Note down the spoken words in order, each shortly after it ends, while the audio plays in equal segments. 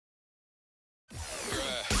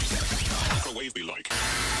wave be like?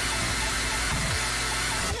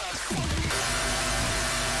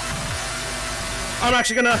 I'm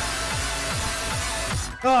actually gonna...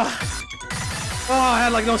 Oh, I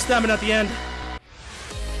had like no stamina at the end.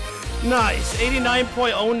 Nice,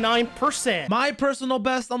 89.09%. My personal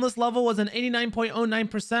best on this level was an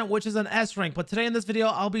 89.09%, which is an S rank. But today in this video,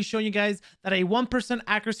 I'll be showing you guys that a 1%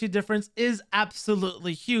 accuracy difference is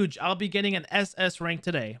absolutely huge. I'll be getting an SS rank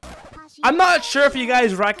today. I'm not sure if you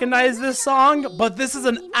guys recognize this song, but this is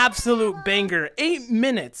an absolute banger. 8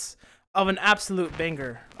 minutes of an absolute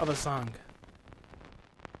banger of a song.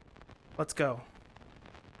 Let's go.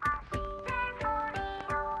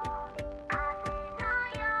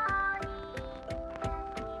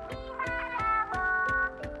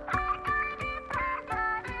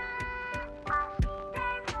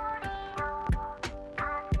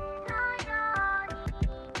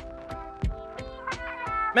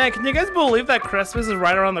 Man, can you guys believe that Christmas is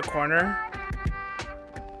right around the corner?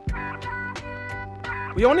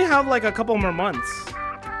 We only have like a couple more months.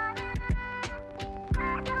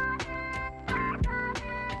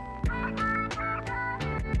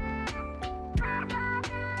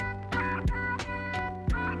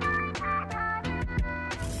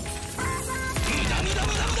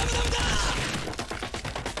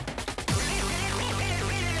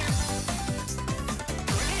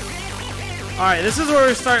 Alright, this is where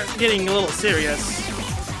we start getting a little serious.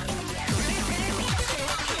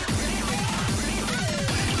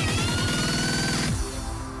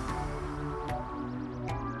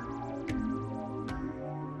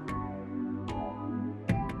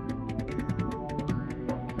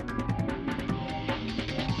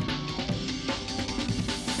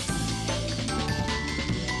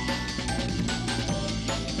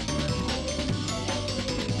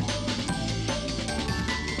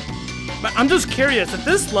 But I'm just curious, if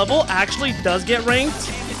this level actually does get ranked,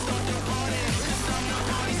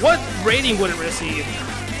 what rating would it receive?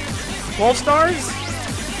 12 stars?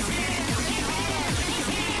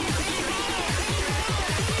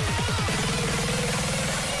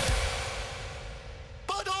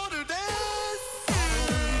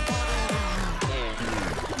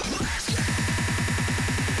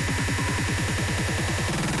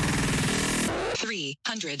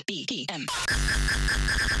 BPM.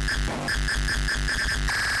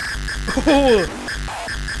 Ooh,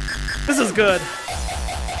 this is good.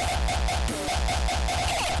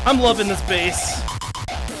 I'm loving this bass.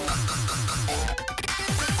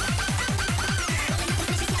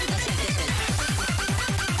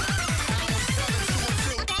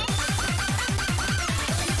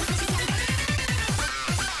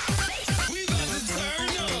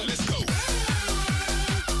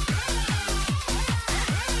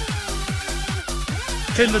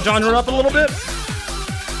 Changing the genre up a little bit.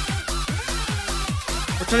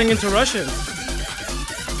 We're turning into Russian.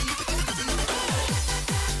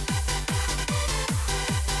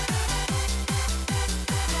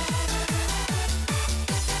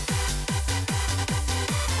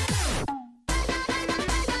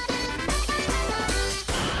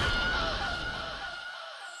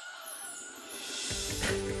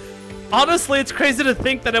 Honestly, it's crazy to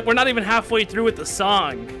think that we're not even halfway through with the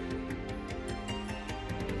song.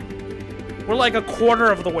 We're like a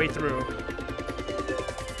quarter of the way through.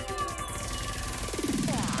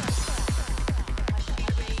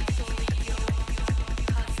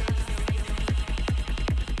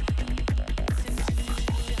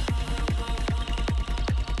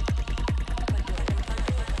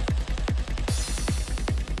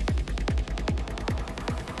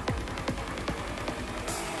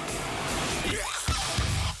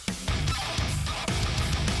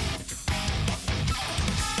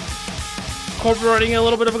 Incorporating a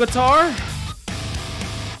little bit of a guitar.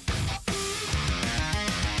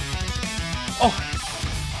 Oh,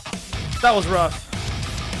 that was rough.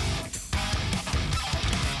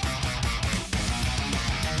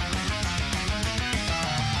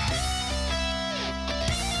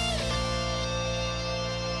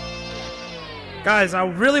 Guys, I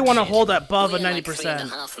really want to hold above a 90%.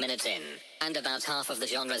 3.5 minutes in, and about half of the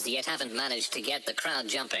genres yet haven't managed to get the crowd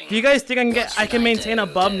jumping. Do you guys think I can maintain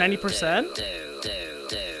above 90%?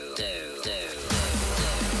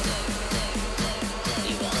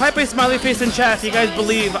 Type a smiley face in chat if you guys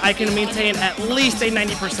believe I can maintain at least a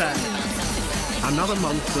 90%. Another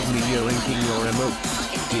month of me linking your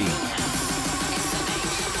emotes. D.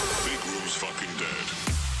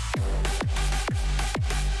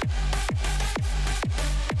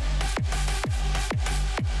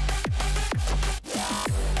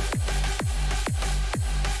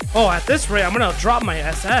 Oh, at this rate, I'm gonna drop my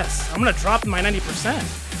SS. I'm gonna drop my 90%.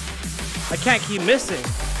 I can't keep missing.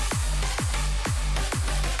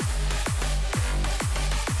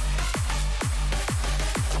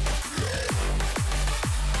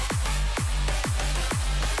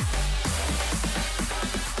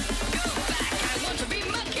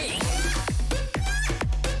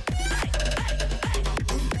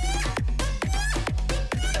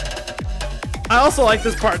 I also like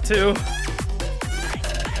this part too.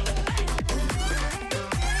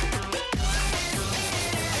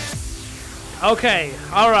 Okay,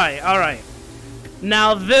 alright.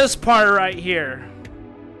 Now this part right here.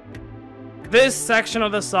 This section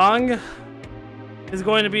of the song is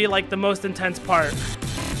going to be like the most intense part.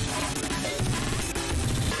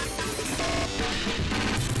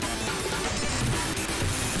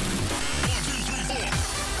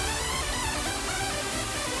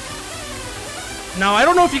 Now, I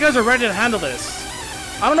don't know if you guys are ready to handle this.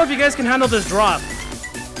 I don't know if you guys can handle this drop.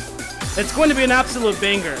 It's going to be an absolute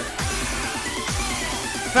banger.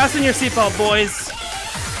 Fasten your seatbelt, boys.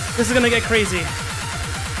 This is gonna get crazy.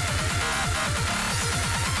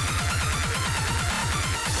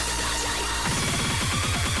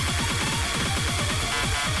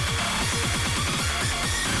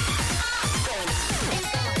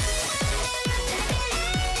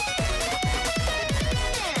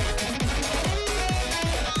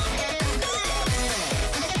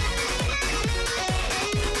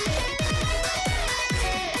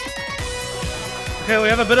 Okay, we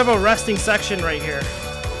have a bit of a resting section right here.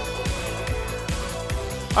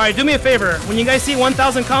 Alright, do me a favor. When you guys see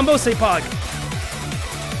 1,000 combos, say Pog.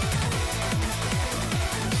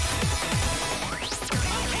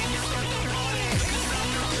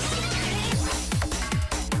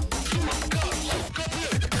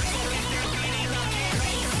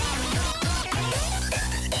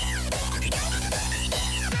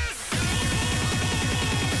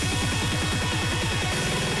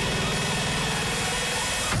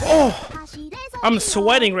 Oh, I'm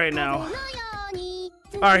sweating right now.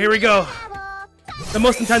 Alright, here we go. The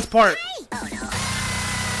most intense part.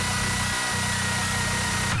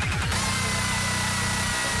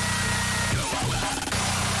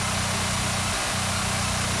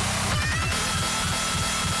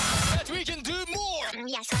 We can do more.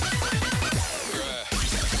 Yes.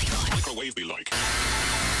 Microwave be like.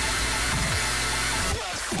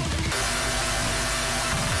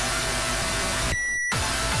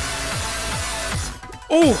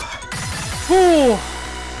 Ooh. Ooh.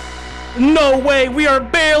 No way, we are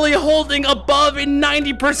barely holding above a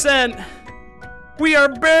 90%. We are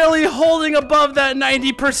barely holding above that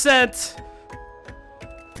 90%.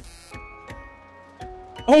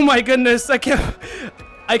 Oh my goodness, I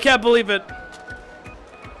can't believe it.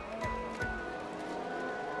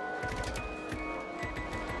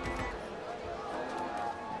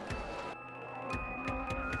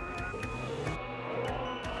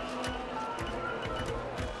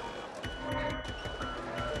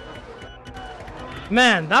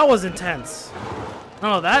 Man, that was intense.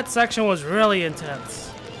 Oh, that section was really intense.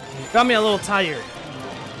 Got me a little tired.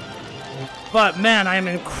 But man, I am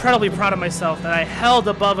incredibly proud of myself that I held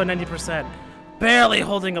above a 90%. Barely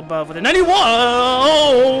holding above with a 91.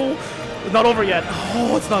 Oh, it's not over yet.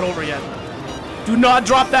 Oh, it's not over yet. Do not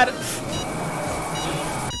drop that.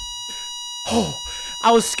 Oh,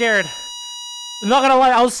 I was scared. I'm not gonna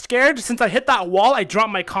lie, I was scared. Since I hit that wall, I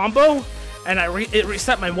dropped my combo and it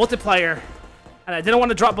reset my multiplier. And I didn't want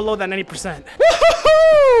to drop below that 90%.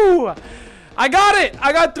 Woohoo! I got it!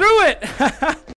 I got through it!